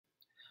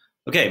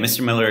Okay,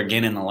 Mr. Miller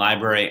again in the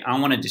library. I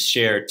wanted to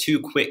share two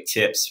quick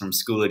tips from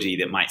Schoology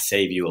that might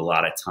save you a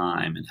lot of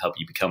time and help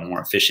you become more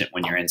efficient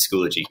when you're in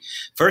Schoology.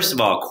 First of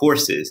all,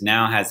 courses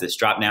now has this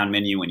drop-down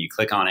menu when you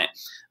click on it,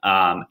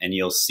 and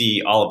you'll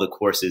see all of the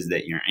courses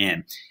that you're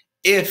in.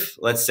 If,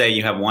 let's say,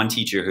 you have one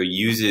teacher who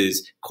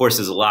uses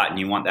courses a lot and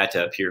you want that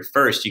to appear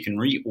first, you can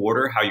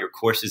reorder how your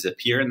courses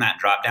appear in that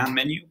drop-down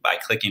menu by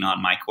clicking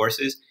on My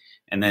Courses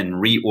and then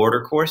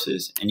reorder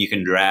courses, and you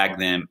can drag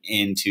them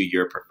into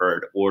your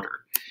preferred order.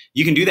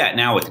 You can do that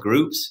now with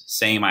groups,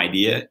 same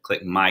idea.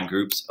 Click My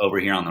Groups over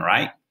here on the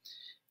right,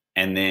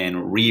 and then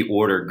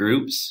reorder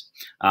groups.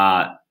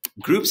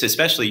 Groups,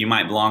 especially, you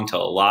might belong to a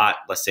lot.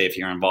 Let's say if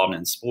you're involved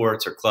in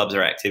sports or clubs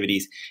or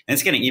activities, and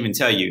it's going to even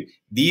tell you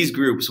these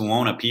groups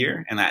won't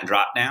appear in that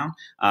drop down.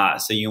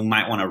 So you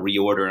might want to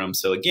reorder them.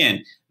 So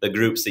again, the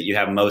groups that you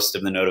have most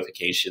of the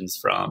notifications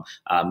from,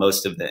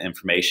 most of the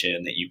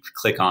information that you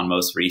click on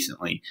most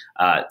recently,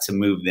 to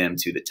move them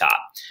to the top.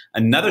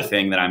 Another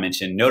thing that I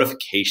mentioned,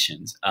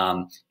 notifications.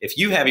 If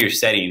you have your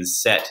settings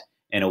set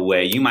in a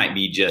way, you might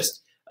be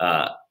just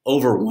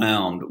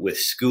overwhelmed with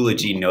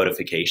Schoology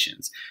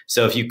notifications.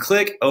 So if you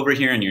click over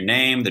here in your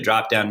name, the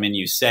drop-down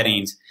menu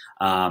settings,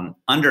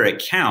 under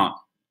account,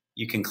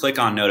 you can click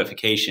on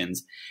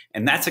notifications,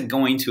 and that's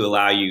going to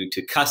allow you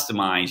to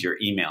customize your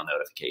email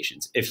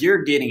notifications. If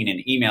you're getting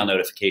an email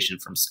notification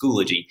from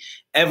Schoology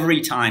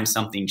every time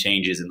something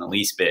changes in the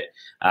least bit,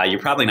 you're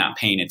probably not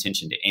paying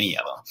attention to any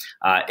of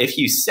them. If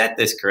you set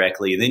this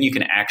correctly, then you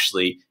can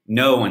actually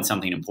know when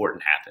something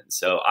important happens.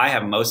 So I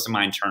have most of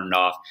mine turned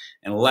off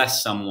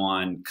unless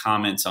someone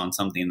comments on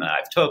something that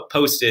I've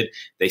posted,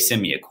 they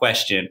send me a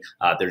question,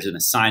 there's an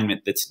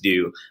assignment that's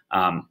due.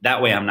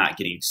 That way I'm not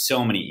getting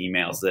so many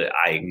emails that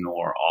I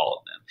ignore all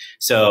of them.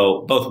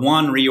 So both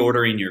one,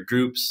 reordering your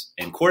groups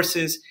and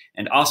courses,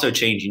 and also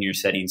changing your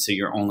settings so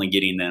you're only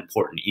getting the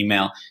important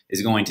email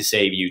is going to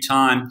save you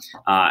time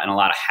and a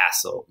lot of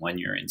hassle when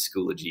you're in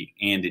Schoology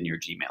and in your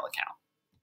Gmail account.